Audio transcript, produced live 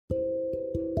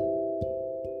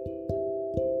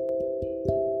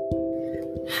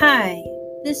Hi,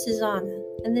 this is Anna,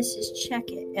 and this is Check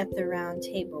It at the Round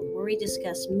Table, where we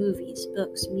discuss movies,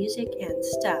 books, music, and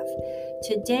stuff.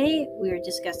 Today, we are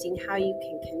discussing how you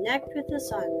can connect with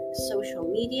us on social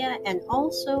media and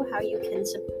also how you can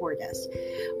support us.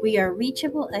 We are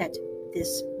reachable at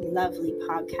this lovely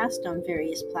podcast on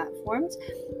various platforms.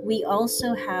 We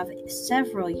also have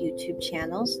several YouTube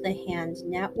channels, The Hand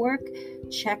Network,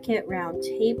 Check It Round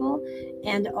Table,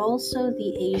 and also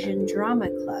the Asian Drama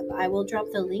Club. I will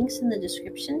drop the links in the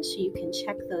description so you can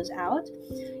check those out.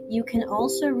 You can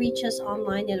also reach us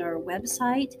online at our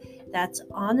website. That's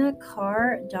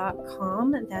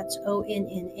onnacarr.com. That's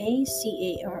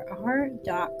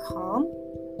ONNACARR.com.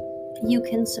 You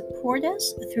can support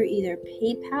us through either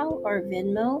PayPal or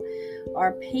Venmo.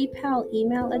 Our PayPal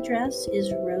email address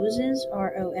is roses,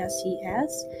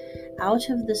 ROSES, out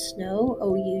of the snow,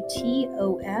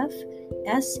 OUTOFSNOW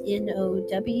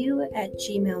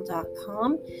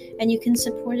 @gmail.com. And you can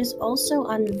support us also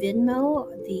on Venmo.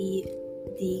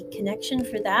 The connection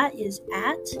for that is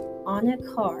at Anna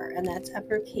Carr, and that's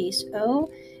uppercase O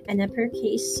and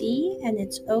uppercase C, and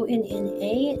it's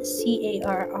ONNACARR.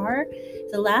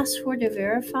 The last four to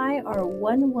verify are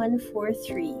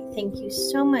 1143. Thank you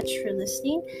so much for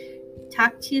listening.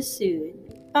 Talk to you soon.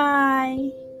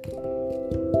 Bye.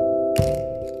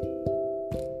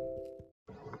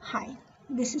 Hi,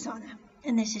 this is Anna,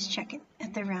 and this is Check It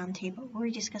at the Round Table, where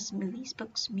we discuss movies,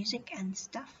 books, music, and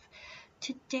stuff.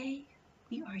 Today,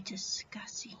 we are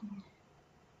discussing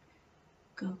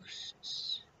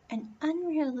ghosts and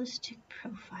unrealistic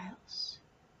profiles,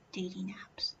 dating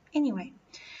apps. Anyway,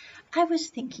 I was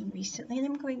thinking recently, and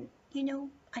I'm going,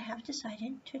 I have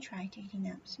decided to try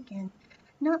dating apps again.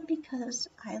 Not because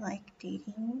I like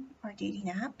dating or dating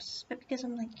apps, but because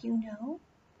I'm like,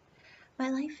 my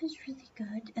life is really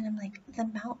good, and I'm like, the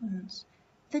mountains,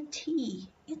 the tea,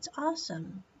 it's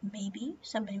awesome. Maybe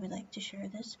somebody would like to share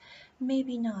this,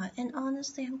 maybe not. And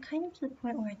honestly, I'm kind of to the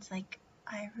point where it's like,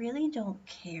 I really don't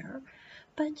care,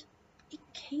 but in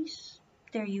case,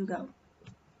 there you go.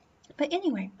 But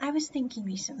anyway, I was thinking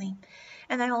recently,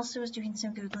 and I also was doing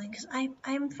some Googling, because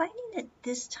I'm finding that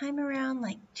this time around,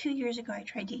 like 2 years ago, I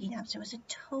tried dating apps. It was a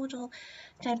total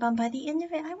time bomb. By the end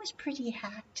of it, I was pretty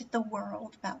hacked at the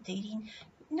world about dating,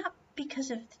 not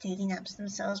because of the dating apps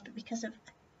themselves, but because of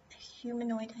a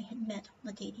humanoid I had met on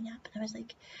the dating app. And I was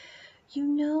like,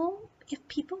 if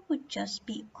people would just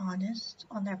be honest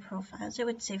on their profiles, it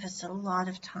would save us a lot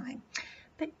of time.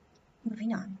 But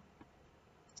moving on.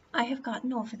 I have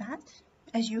gotten over that,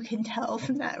 as you can tell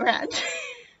from that rant.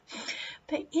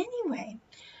 But anyway,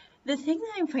 the thing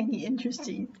that I'm finding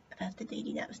interesting about the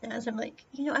dating apps now is I'm like,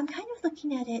 I'm kind of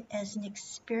looking at it as an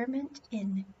experiment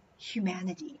in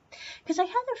humanity. Because I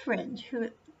had a friend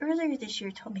who earlier this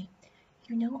year told me,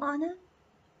 Anna,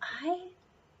 I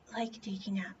like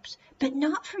dating apps, but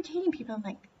not for dating people. I'm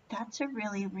like, that's a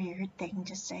really weird thing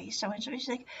to say. So she's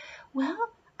like, well,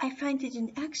 I find it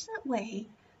an excellent way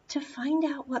to find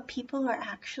out what people are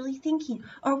actually thinking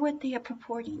or what they are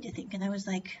purporting to think. And I was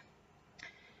like,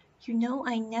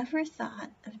 I never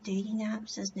thought of dating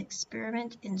apps as an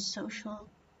experiment in social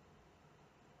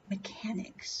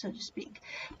mechanics, so to speak.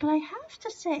 But I have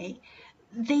to say,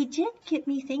 they did get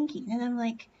me thinking. And I'm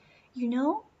like,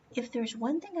 if there's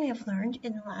one thing I have learned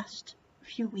in the last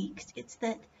few weeks, it's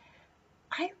that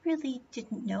I really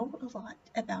didn't know a lot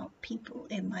about people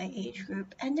in my age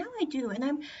group, and now I do,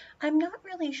 and I'm not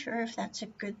really sure if that's a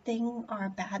good thing or a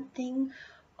bad thing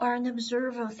or an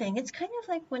observo thing. It's kind of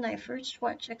like when I first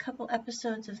watched a couple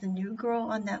episodes of The New Girl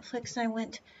on Netflix, and I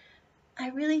went, I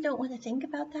really don't want to think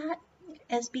about that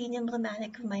as being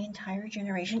emblematic of my entire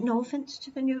generation. No offense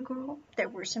to The New Girl, there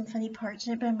were some funny parts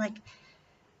in it, but I'm like,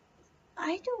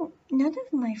 none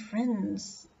of my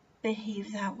friends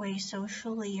behave that way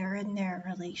socially or in their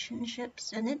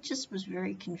relationships, and it just was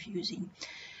very confusing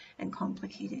and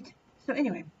complicated. So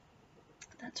anyway,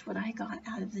 that's what I got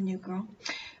out of The New Girl.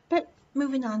 But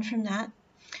moving on from that,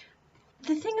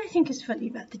 the thing I think is funny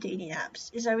about the dating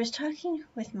apps is I was talking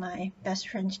with my best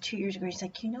friend 2 years ago. He's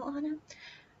like, Anna,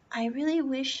 I really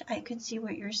wish I could see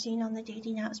what you're seeing on the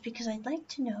dating apps because I'd like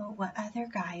to know what other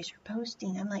guys are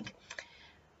posting. I'm like,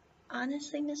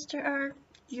 honestly, Mr. R,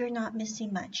 you're not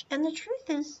missing much. And the truth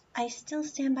is, I still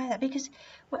stand by that because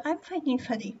what I'm finding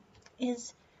funny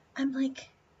is I'm like,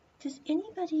 does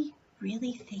anybody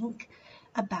really think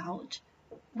about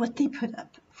what they put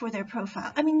up for their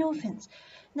profile? I mean, no offense.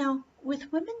 Now,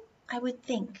 with women, I would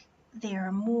think they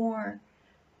are more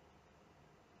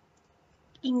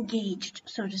engaged,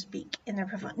 so to speak, in their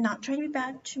profile. Not trying to be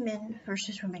bad to men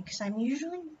versus women, because I'm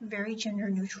usually very gender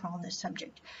neutral on this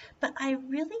subject, but I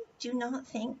really do not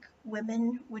think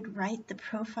women would write the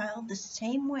profile the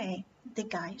same way the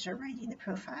guys are writing the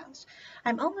profiles.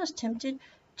 I'm almost tempted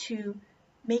to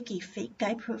make a fake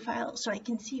guy profile so I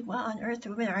can see what on earth the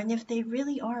women are, and if they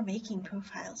really are making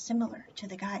profiles similar to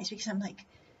the guys, because I'm like,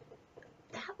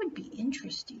 that would be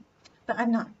interesting. But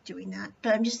I'm not doing that.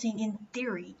 But I'm just saying, in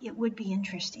theory, it would be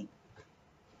interesting.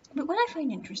 But what I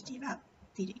find interesting about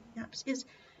the dating apps is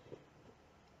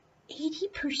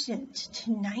 80%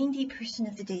 to 90%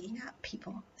 of the dating app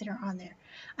people that are on there,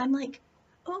 I'm like,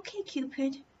 okay,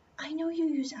 Cupid, I know you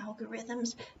use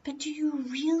algorithms, but do you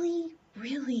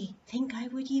really think I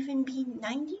would even be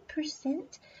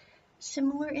 90%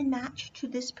 similar in match to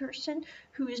this person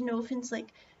who is, no offense,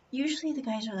 like, usually the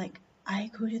guys are like,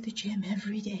 I go to the gym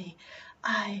every day.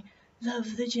 I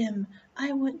love the gym.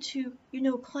 I want to,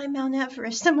 climb Mount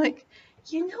Everest. I'm like,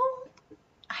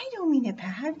 I don't mean it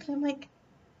bad, but I'm like,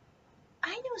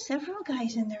 I know several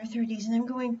guys in their 30s, and I'm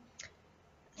going,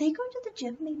 they go to the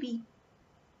gym maybe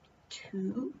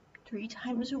 2-3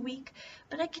 times a week,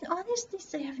 but I can honestly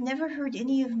say I've never heard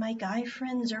any of my guy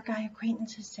friends or guy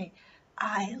acquaintances say,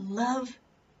 I love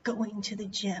going to the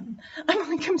gym.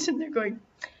 I'm sitting there going,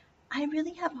 I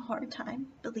really have a hard time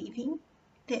believing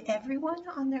that everyone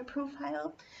on their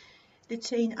profile that's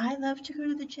saying, I love to go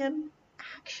to the gym,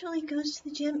 actually goes to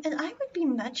the gym. And I would be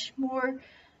much more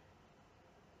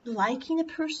liking a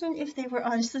person if they were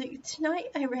honestly. Tonight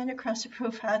I ran across a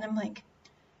profile and I'm like,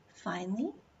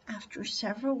 finally, after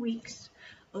several weeks,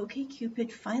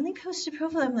 OkCupid finally posted a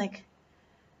profile. I'm like,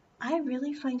 I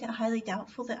really find it highly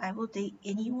doubtful that I will date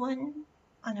anyone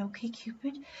on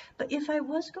OkCupid. But if I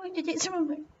was going to date someone, I'm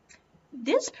like,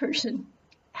 this person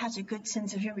has a good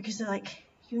sense of humor, because they're like,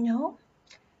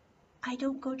 I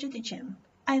don't go to the gym.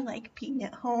 I like being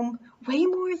at home way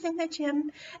more than the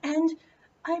gym, and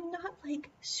I'm not like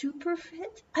super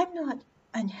fit. I'm not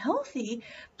unhealthy,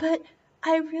 but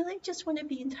I really just want to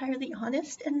be entirely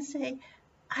honest and say,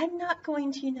 I'm not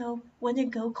going to, want to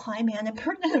go climb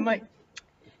Annapurna. And I'm like,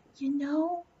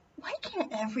 why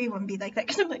can't everyone be like that?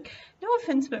 Because I'm like, no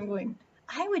offense, but I'm going,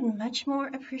 I would much more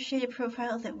appreciate a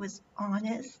profile that was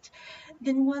honest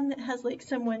than one that has like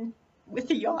someone with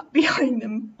a yacht behind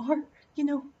them, or,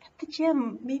 at the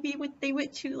gym, maybe they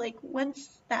went to like once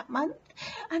that month.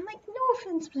 I'm like, no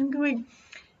offense, but I'm going,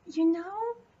 no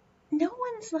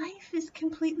one's life is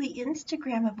completely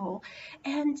Instagrammable.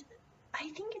 And I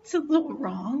think it's a little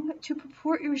wrong to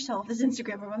purport yourself as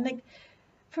Instagrammable. I'm like,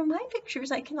 for my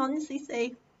pictures, I can honestly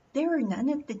say there are none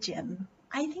at the gym.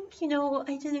 I think,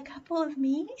 I did a couple of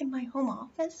me in my home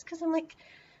office, because I'm like,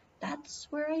 that's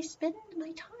where I spend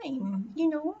my time,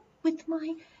 with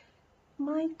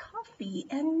my coffee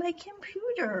and my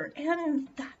computer, and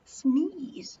that's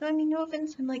me. So, I mean, no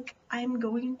offense, I'm like, I'm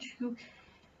going to,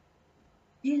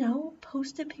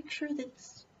 post a picture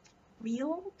that's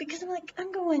real, because I'm like,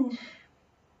 I'm going,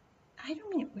 I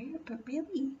don't mean it weird, but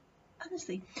really,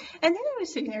 honestly. And then I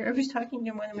was sitting there, I was talking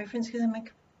to one of my friends, because I'm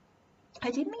like, I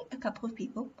did meet a couple of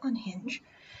people on Hinge.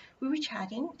 We were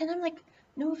chatting, and I'm like,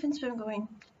 no offense, but I'm going,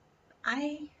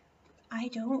 I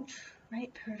don't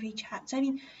write pervy chats. I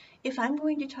mean, if I'm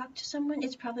going to talk to someone,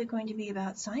 it's probably going to be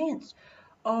about science,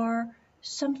 or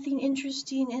something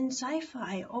interesting in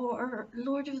sci-fi, or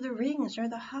Lord of the Rings, or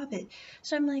The Hobbit.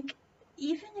 So I'm like,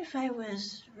 even if I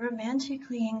was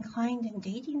romantically inclined in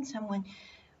dating someone,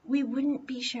 we wouldn't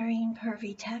be sharing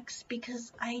pervy texts,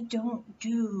 because I don't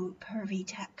do pervy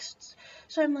texts.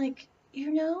 So I'm like,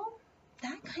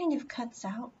 that kind of cuts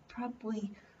out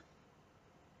probably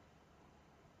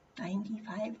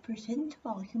 95% of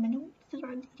all humanoids that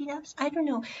are on dating apps. I don't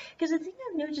know, because the thing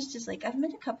I've noticed is, like, I've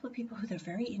met a couple of people who are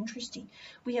very interesting.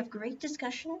 We have great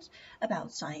discussions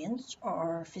about science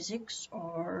or physics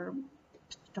or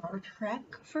Star Trek,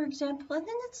 for example, and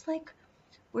then it's like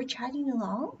we're chatting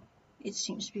along. It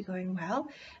seems to be going well,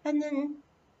 and then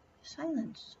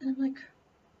silence. And I'm like,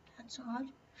 that's odd.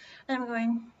 And I'm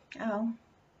going, oh,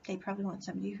 they probably want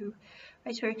somebody who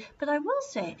writes very. But I will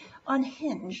say, on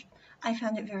Hinge, I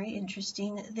found it very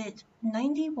interesting that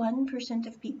 91%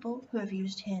 of people who have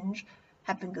used Hinge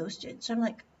have been ghosted. So I'm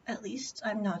like, at least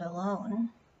I'm not alone.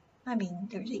 I mean,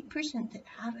 there's 8% that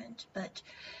haven't, but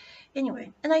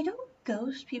anyway. And I don't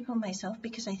ghost people myself,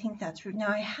 because I think that's rude. Now,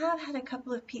 I have had a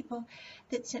couple of people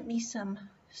that sent me some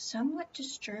somewhat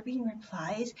disturbing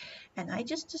replies, and I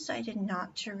just decided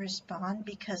not to respond,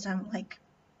 because I'm like,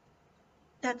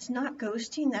 that's not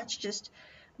ghosting, that's just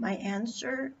my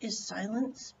answer is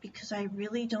silence, because I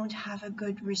really don't have a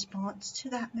good response to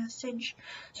that message.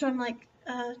 So I'm like,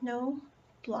 no,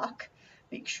 block.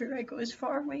 make sure I go as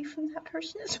far away from that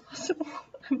person as possible.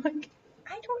 I'm like,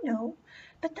 I don't know.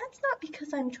 But that's not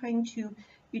because I'm trying to,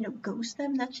 ghost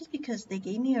them. That's just because they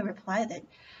gave me a reply that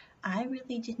I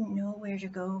really didn't know where to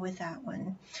go with that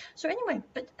one. So anyway,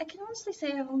 but I can honestly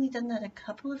say I've only done that a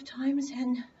couple of times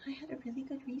and I had a really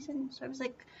good reason. So I was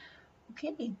like,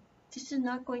 okay, this is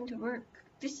not going to work.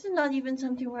 This is not even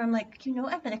something where I'm like,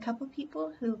 I've met a couple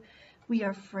people who we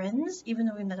are friends, even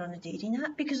though we met on a dating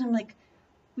app, because I'm like,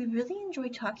 we really enjoy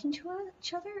talking to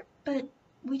each other, but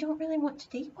we don't really want to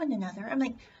date one another. I'm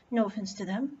like, no offense to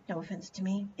them, no offense to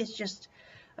me. It's just,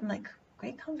 I'm like,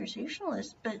 great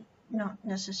conversationalist, but not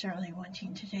necessarily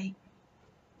wanting to date.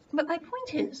 But my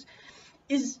point is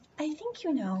I think,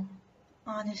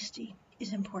 honesty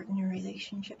is important in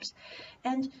relationships.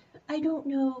 And I don't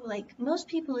know, like most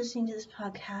people listening to this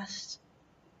podcast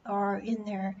are in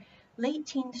their late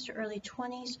teens to early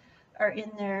 20s, are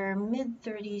in their mid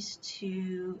 30s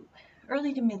to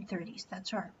early to mid 30s.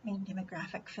 That's our main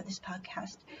demographic for this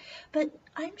podcast. But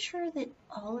I'm sure that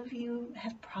all of you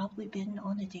have probably been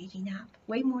on a dating app,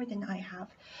 way more than I have.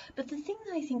 But the thing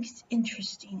that I think is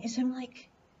interesting is I'm like,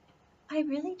 I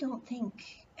really don't think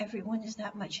everyone is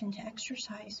that much into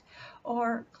exercise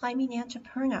or climbing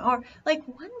Annapurna, or like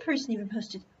one person even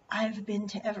posted, I've been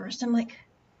to Everest. I'm like,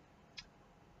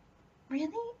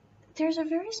 really? There's a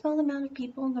very small amount of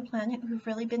people on the planet who've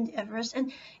really been to Everest,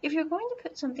 and if you're going to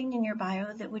put something in your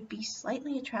bio that would be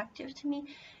slightly attractive to me,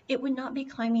 it would not be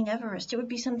climbing Everest. It would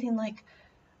be something like,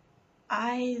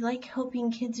 I like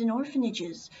helping kids in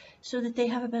orphanages so that they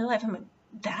have a better life. I'm like,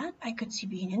 that I could see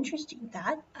being interesting.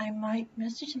 That I might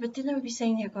message them, but then I would be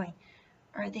saying they're going,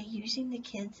 are they using the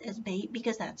kids as bait?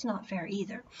 Because that's not fair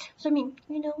either. So, I mean,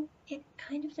 it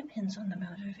kind of depends on the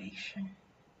motivation.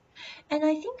 And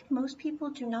I think most people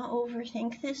do not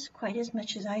overthink this quite as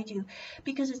much as I do,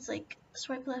 because it's like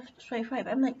swipe left, swipe right.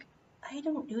 I'm like, I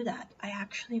don't do that. I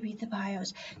actually read the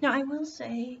bios. Now, I will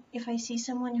say, if I see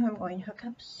someone who I'm going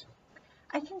hookups,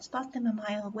 I can spot them a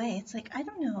mile away. It's like, I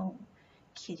don't know,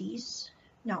 kitties,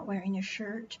 not wearing a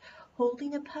shirt,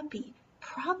 holding a puppy,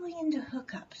 probably into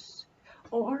hookups,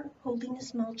 or holding a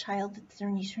small child that's their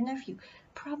niece or nephew,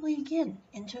 probably again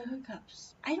into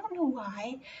hookups. I don't know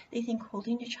why they think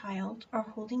holding a child or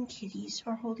holding kitties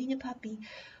or holding a puppy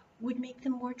would make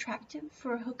them more attractive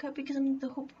for a hookup, because I mean the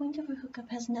whole point of a hookup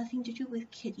has nothing to do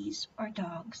with kitties or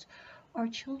dogs or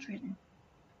children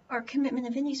or commitment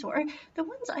of any sort. Or the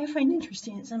ones I find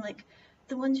interesting is I'm like,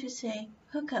 the ones who say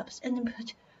hookups and then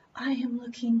put, I am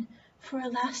looking for a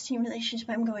lasting relationship.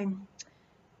 I'm going,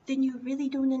 then you really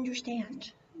don't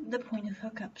understand the point of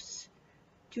hookups,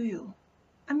 do you?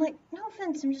 I'm like, no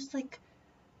offense, I'm just like,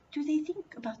 do they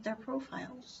think about their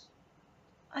profiles?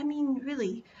 I mean,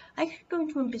 really, I could go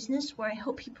into a business where I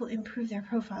help people improve their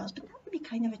profiles, but that would be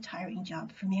kind of a tiring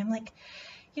job for me. I'm like,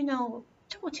 don't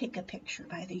take a picture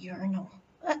by the urinal.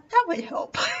 That would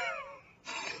help.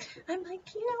 I'm like,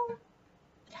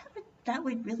 that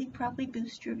would really probably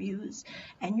boost your views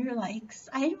and your likes.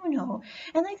 I don't know.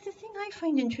 And like the thing I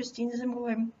find interesting is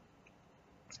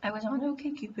I was on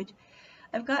OkCupid.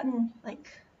 I've gotten like,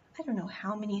 I don't know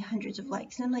how many hundreds of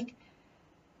likes. And I'm like,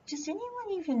 does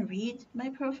anyone even read my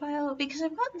profile? Because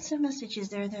I've gotten some messages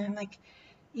there that I'm like,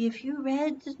 if you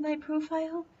read my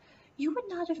profile, you would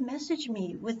not have messaged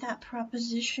me with that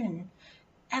proposition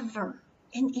ever,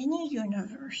 in any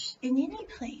universe, in any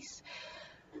place.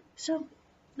 So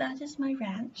that is my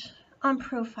rant on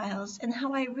profiles and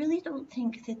how I really don't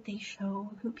think that they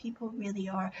show who people really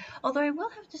are. Although I will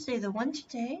have to say, the one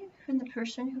today from the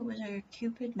person who was a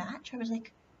Cupid match, I was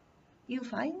like, you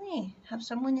finally have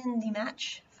someone in the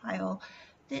match file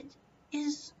that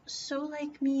is so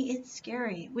like me, it's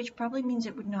scary, which probably means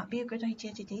it would not be a good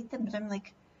idea to date them. But I'm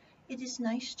like, it is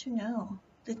nice to know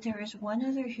that there is one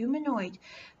other humanoid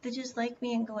that is like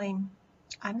me and going,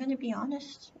 I'm going to be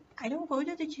honest, I don't go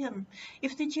to the gym.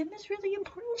 If the gym is really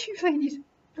important to you, ladies,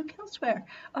 look elsewhere.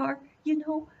 Or,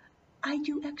 I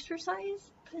do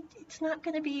exercise, but it's not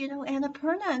going to be,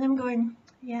 Annapurna. And I'm going,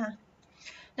 yeah.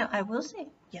 Now, I will say,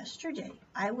 yesterday,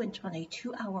 I went on a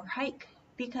 2-hour hike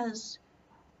because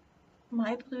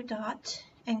my blue dot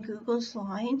and Google's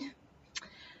line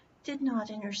did not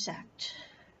intersect.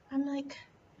 I'm like,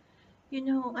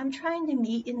 I'm trying to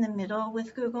meet in the middle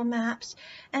with Google Maps,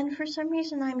 and for some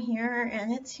reason I'm here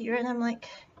and it's here, and I'm like,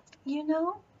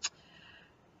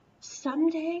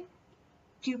 someday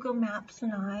Google Maps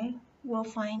and I will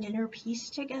find inner peace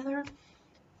together.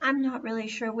 I'm not really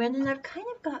sure when, and I've kind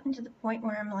of gotten to the point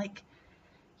where I'm like,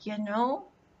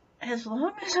 as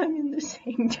long as I'm in the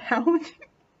same town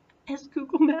as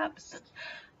Google Maps,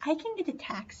 I can get a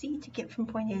taxi to get from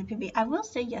point A to point B. I will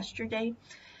say yesterday,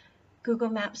 Google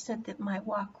Maps said that my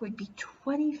walk would be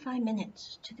 25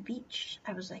 minutes to the beach.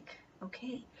 I was like,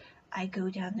 okay, I go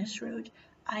down this road,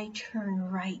 I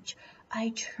turn right,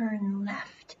 I turn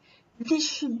left. This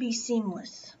should be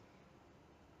seamless.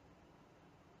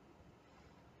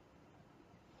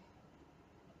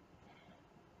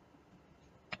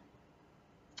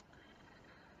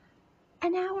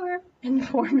 An hour and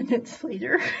 4 minutes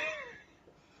later,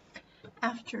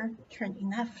 after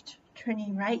turning left,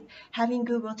 turning right, having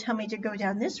Google tell me to go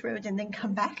down this road and then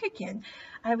come back again,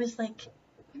 I was like,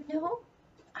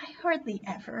 I hardly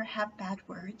ever have bad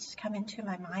words come into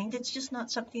my mind. It's just not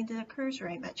something that occurs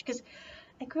very much because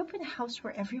I grew up in a house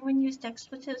where everyone used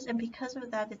expletives, and because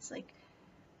of that, it's like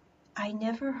I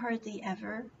never hardly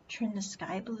ever turned the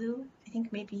sky blue. I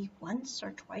think maybe once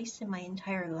or twice in my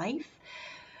entire life.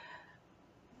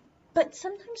 But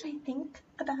sometimes I think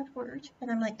a bad word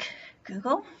and I'm like,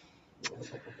 Google,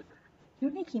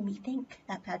 you're making me think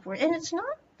that bad word. And it's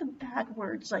not the bad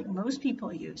words like most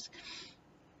people use.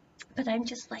 But I'm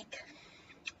just like,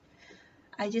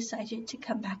 I decided to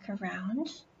come back around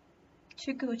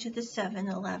to go to the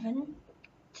 7-Eleven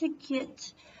to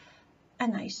get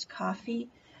an iced coffee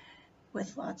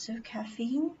with lots of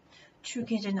caffeine, to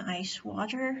get an ice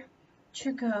water,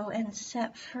 to go and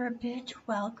sit for a bit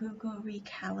while Google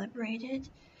recalibrated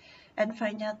and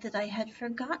find out that I had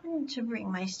forgotten to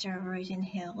bring my steroid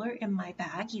inhaler in my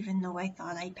bag, even though I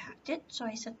thought I packed it. So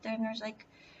I sat there and I was like,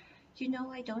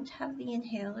 I don't have the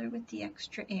inhaler with the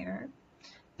extra air,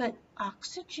 but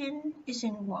oxygen is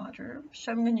in water,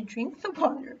 so I'm going to drink the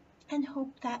water and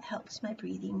hope that helps my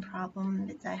breathing problem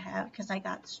that I have because I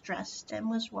got stressed and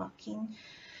was walking.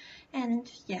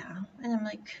 And and I'm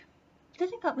like, then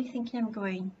it got me thinking, I'm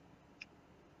going,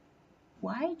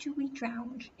 why do we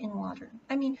drown in water?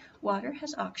 I mean, water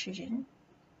has oxygen.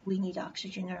 We need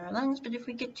oxygen in our lungs, but if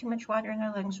we get too much water in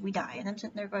our lungs, we die. And I'm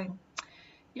sitting there going,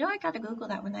 I got to Google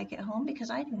that when I get home because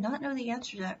I do not know the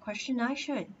answer to that question. I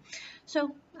should.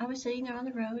 So I was sitting there on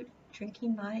the road,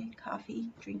 drinking my coffee,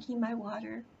 drinking my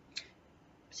water,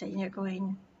 sitting there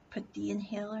going, put the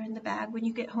inhaler in the bag when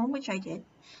you get home, which I did.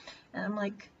 And I'm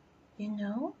like,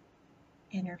 inner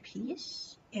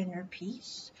peace, inner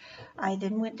peace. I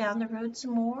then went down the road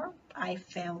some more. I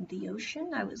found the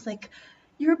ocean. I was like,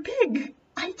 you're big.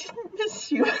 I didn't miss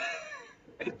you.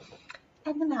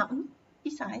 And the mountain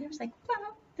beside, I was like,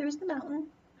 wow, there's the mountain.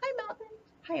 Hi, mountain.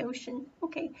 Hi, ocean.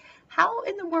 Okay, how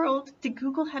in the world did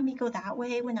Google have me go that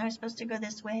way when I was supposed to go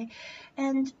this way?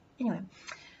 And anyway,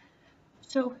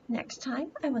 so next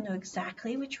time I will know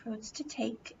exactly which roads to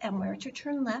take and where to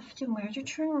turn left and where to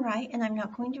turn right, and I'm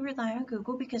not going to rely on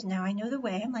Google because now I know the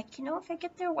way. I'm like, if I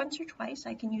get there once or twice,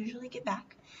 I can usually get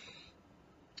back.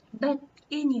 But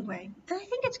anyway, and I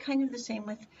think it's kind of the same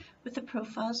with the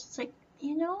profiles. It's like,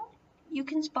 you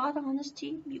can spot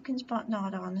honesty, you can spot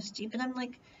not honesty, but I'm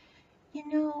like,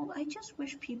 I just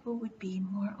wish people would be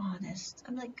more honest.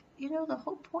 I'm like, the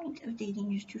whole point of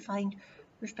dating is to find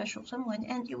your special someone,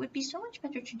 and it would be so much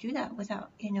better to do that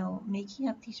without, making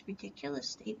up these ridiculous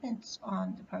statements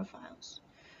on the profiles.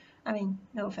 I mean,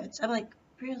 no offense. I'm like,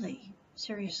 really?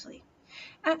 Seriously?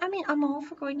 I mean, I'm all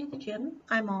for going to the gym.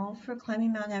 I'm all for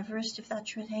climbing Mount Everest if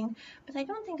that's your thing, but I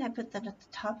don't think I put that at the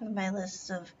top of my list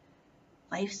of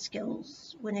life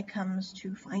skills when it comes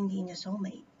to finding a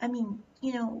soulmate. I mean,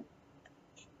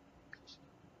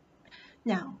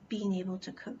 now, being able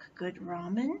to cook good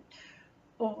ramen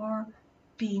or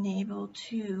being able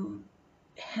to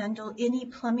handle any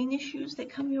plumbing issues that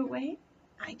come your way,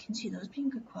 I can see those being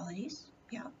good qualities.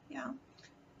 Yeah.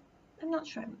 I'm not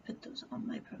sure I would put those on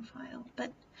my profile,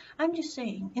 but I'm just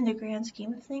saying, in the grand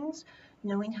scheme of things,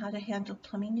 knowing how to handle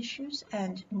plumbing issues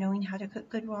and knowing how to cook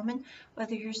good ramen,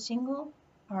 whether you're single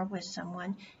or with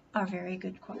someone, are very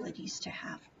good qualities to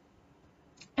have.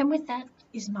 And with that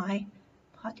is my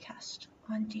podcast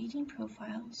on dating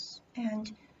profiles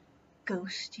and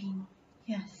ghosting.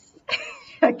 Yes.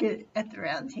 Check it at the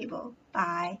round table.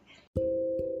 Bye.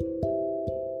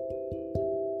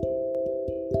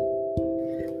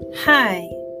 Hi,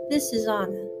 this is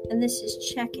Anna, and this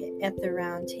is Check It at the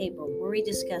Round Table, where we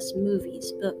discuss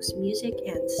movies, books, music,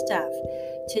 and stuff.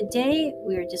 Today,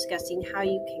 we are discussing how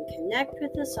you can connect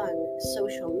with us on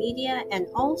social media and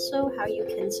also how you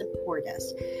can support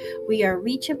us. We are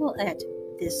reachable at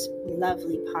this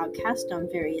lovely podcast on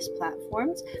various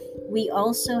platforms. We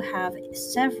also have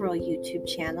several YouTube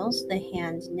channels, The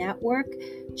Hand Network,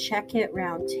 Check It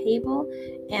Round Table,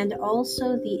 and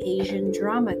also the Asian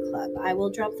Drama Club. I will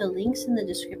drop the links in the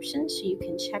description so you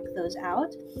can check those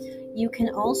out. You can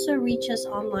also reach us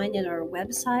online at our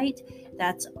website.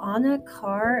 That's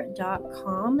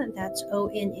onnacarr.com. That's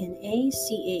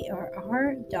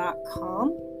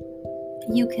ONNACARR.com.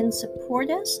 You can support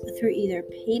us through either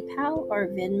PayPal or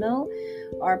Venmo.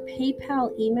 Our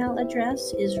PayPal email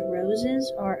address is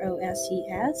roses,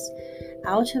 ROSES,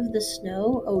 out of the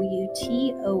snow,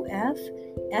 OUTOFSNOW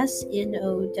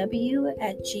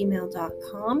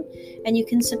 @gmail.com. And you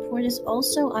can support us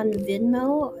also on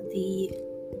Venmo.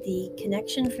 The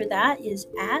connection for that is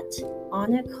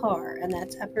 @Anna Carr, and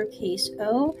that's uppercase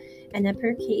O and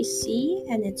uppercase C,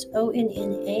 and it's ONNACARR.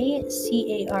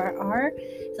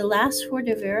 The last four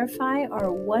to verify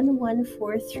are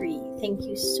 1143. Thank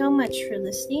you so much for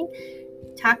listening.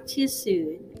 Talk to you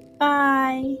soon.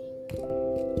 Bye.